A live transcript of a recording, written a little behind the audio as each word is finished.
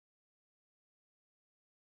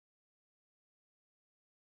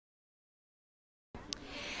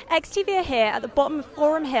XTV are here at the bottom of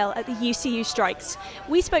Forum Hill at the UCU strikes.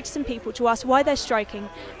 We spoke to some people to ask why they're striking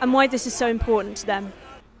and why this is so important to them.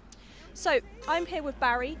 So, I'm here with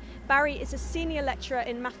Barry. Barry is a senior lecturer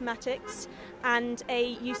in mathematics and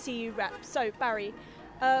a UCU rep. So, Barry,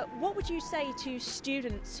 what would you say to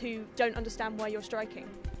students who don't understand why you're striking?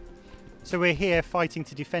 So we're here fighting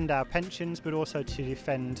to defend our pensions, but also to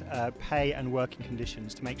defend pay and working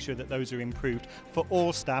conditions, to make sure that those are improved for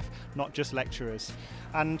all staff, not just lecturers.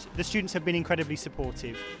 And the students have been incredibly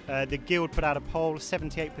supportive. The Guild put out a poll,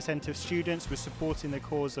 78% of students were supporting the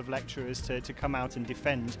cause of lecturers to come out and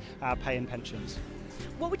defend our pay and pensions.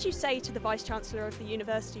 What would you say to the Vice-Chancellor of the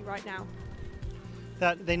university right now?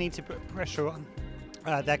 That they need to put pressure on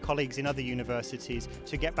their colleagues in other universities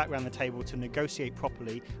to get back around the table to negotiate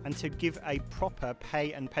properly and to give a proper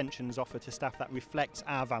pay and pensions offer to staff that reflects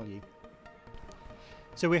our value.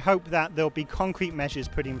 So we hope that there'll be concrete measures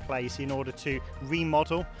put in place in order to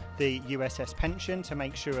remodel the USS pension to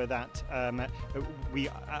make sure that we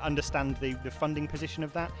understand the funding position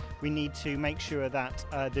of that. We need to make sure that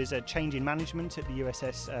there's a change in management at the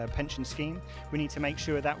USS pension scheme. We need to make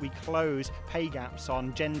sure that we close pay gaps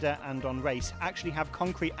on gender and on race, actually have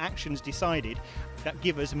concrete actions decided that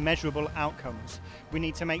give us measurable outcomes. We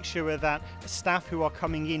need to make sure that staff who are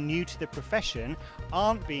coming in new to the profession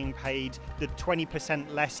aren't being paid the 20%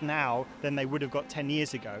 less now than they would have got 10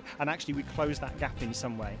 years ago, and actually we close that gap in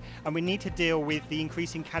some way. And we need to deal with the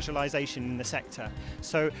increasing casualisation in the sector.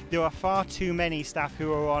 So there are far too many staff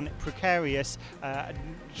who are on precarious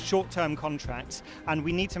short-term contracts, and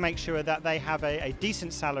we need to make sure that they have a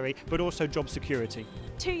decent salary but also job security.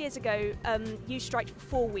 2 years ago you striked for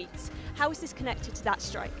 4 weeks. How is this connected to that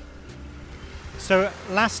strike? So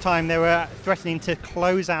last time they were threatening to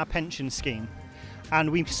close our pension scheme, and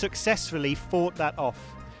we successfully fought that off.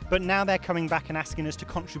 But now they're coming back and asking us to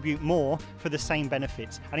contribute more for the same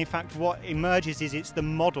benefits. And in fact, what emerges is it's the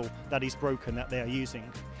model that is broken that they are using.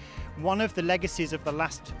 One of the legacies of the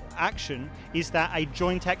last action is that a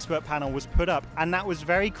joint expert panel was put up, and that was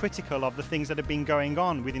very critical of the things that have been going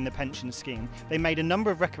on within the pension scheme. They made a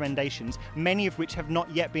number of recommendations, many of which have not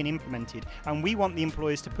yet been implemented, and we want the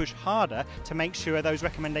employers to push harder to make sure those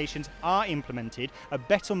recommendations are implemented, a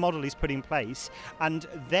better model is put in place, and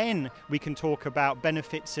then we can talk about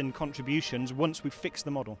benefits and contributions once we've fixed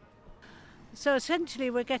the model. So essentially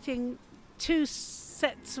we're getting two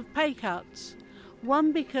sets of pay cuts.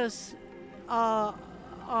 One, because our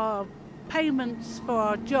payments for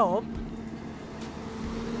our job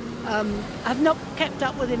have not kept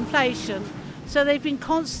up with inflation, so they've been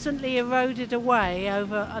constantly eroded away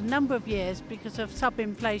over a number of years because of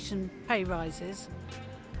sub-inflation pay rises.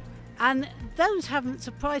 And those haven't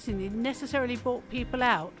surprisingly necessarily bought people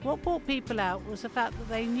out. What bought people out was the fact that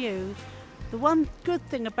they knew the one good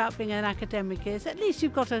thing about being an academic is at least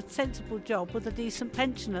you've got a sensible job with a decent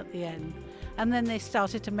pension at the end. And then they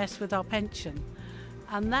started to mess with our pension.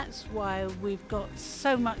 And that's why we've got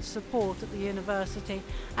so much support at the university.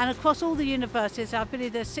 And across all the universities, I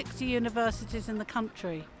believe there's 60 universities in the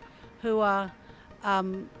country who are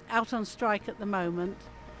out on strike at the moment.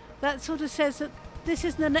 That sort of says that this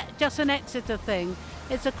isn't just an Exeter thing,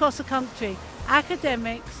 it's across the country.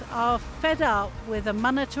 Academics are fed up with a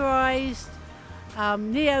monetarised,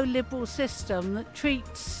 neoliberal system that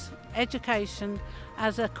treats education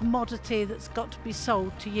as a commodity that's got to be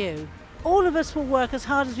sold to you. All of us will work as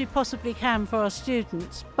hard as we possibly can for our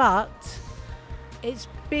students, but it's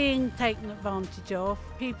being taken advantage of.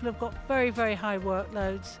 People have got very, very high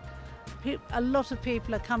workloads. A lot of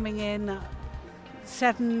people are coming in at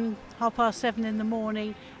 7:30 in the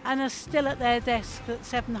morning and are still at their desk at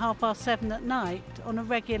 7:30 at night on a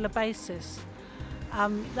regular basis.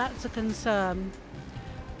 That's a concern.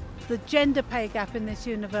 The gender pay gap in this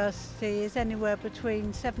university is anywhere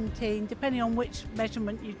between 17, depending on which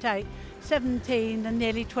measurement you take, 17 and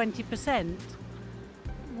nearly 20%.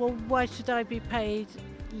 Well, why should I be paid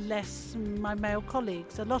less than my male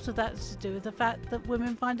colleagues? A lot of that's to do with the fact that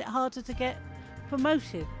women find it harder to get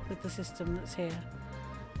promoted with the system that's here.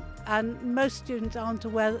 And most students aren't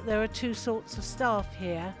aware that there are two sorts of staff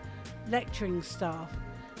here, lecturing staff.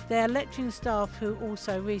 There are lecturing staff who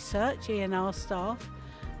also research, E&R staff,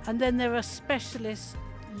 and then there are specialist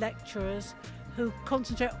lecturers who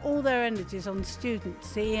concentrate all their energies on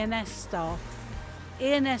students, the E&S staff.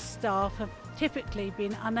 E&S staff have typically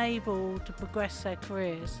been unable to progress their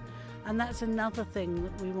careers, and that's another thing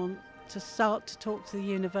that we want to start to talk to the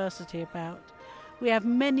university about. We have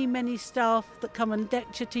many, many staff that come and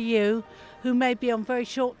lecture to you who may be on very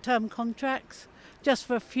short-term contracts, just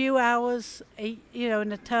for a few hours,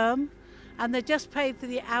 in a term, and they're just paid for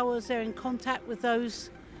the hours they're in contact with those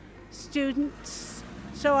students.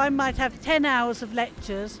 So I might have 10 hours of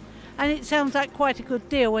lectures, and it sounds like quite a good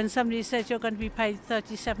deal when somebody says you're going to be paid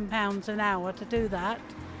 £37 an hour to do that,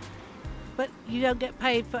 but you don't get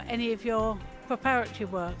paid for any of your preparatory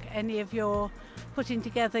work, any of your putting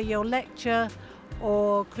together your lecture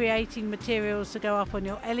or creating materials to go up on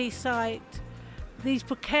your LE site. These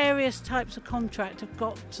precarious types of contract have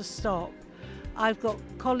got to stop. I've got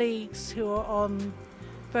colleagues who are on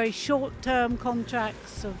very short-term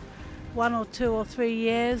contracts of 1 or 2 or 3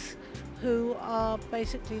 years who are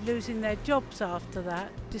basically losing their jobs after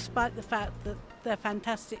that, despite the fact that they're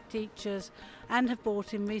fantastic teachers and have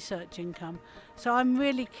brought in research income. So I'm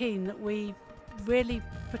really keen that we really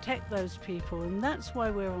protect those people, and that's why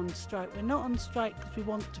we're on strike. We're not on strike because we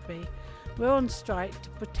want to be. We're on strike to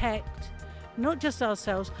protect not just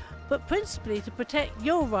ourselves, but principally to protect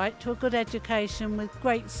your right to a good education with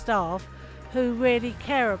great staff who really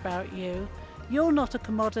care about you. You're not a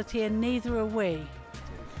commodity, and neither are we.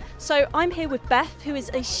 So I'm here with Beth, who is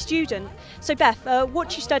a student. So Beth, what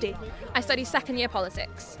do you study? I study second year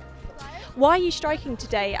politics. Why are you striking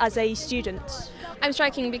today as a student? I'm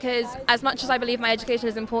striking because as much as I believe my education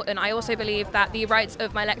is important, I also believe that the rights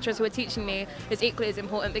of my lecturers who are teaching me is equally as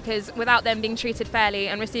important, because without them being treated fairly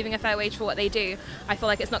and receiving a fair wage for what they do, I feel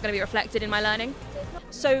like it's not going to be reflected in my learning.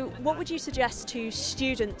 So what would you suggest to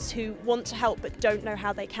students who want to help but don't know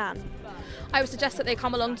how they can? I would suggest that they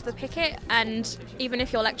come along to the picket, and even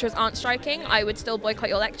if your lecturers aren't striking, I would still boycott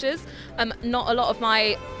your lectures. Not a lot of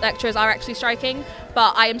my lecturers are actually striking,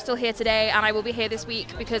 but I am still here today, and I will be here this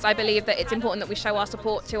week because I believe that it's important that we show our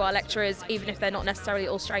support to our lecturers, even if they're not necessarily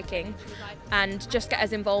all striking, and just get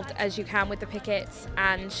as involved as you can with the pickets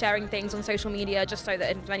and sharing things on social media, just so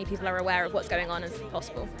that as many people are aware of what's going on as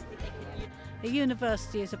possible. A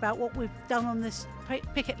university is about what we've done on this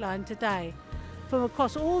picket line today. From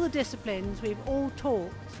across all the disciplines, we've all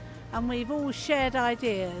talked and we've all shared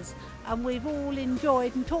ideas and we've all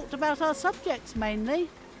enjoyed and talked about our subjects mainly,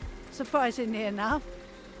 surprisingly enough,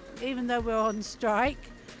 even though we're on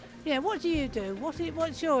strike. You know, what do you do?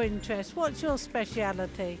 What's your interest? What's your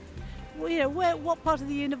speciality? Well, you know, what part of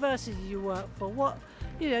the university do you work for?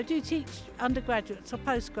 Do you teach undergraduates or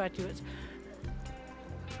postgraduates?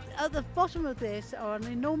 At the bottom of this are an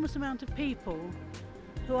enormous amount of people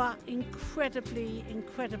who are incredibly,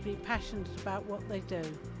 incredibly passionate about what they do.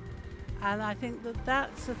 And I think that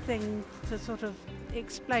that's a thing to sort of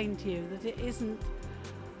explain to you, that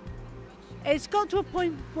it's got to a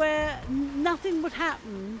point where nothing would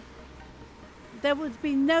happen, there would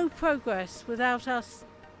be no progress without us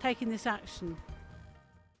taking this action.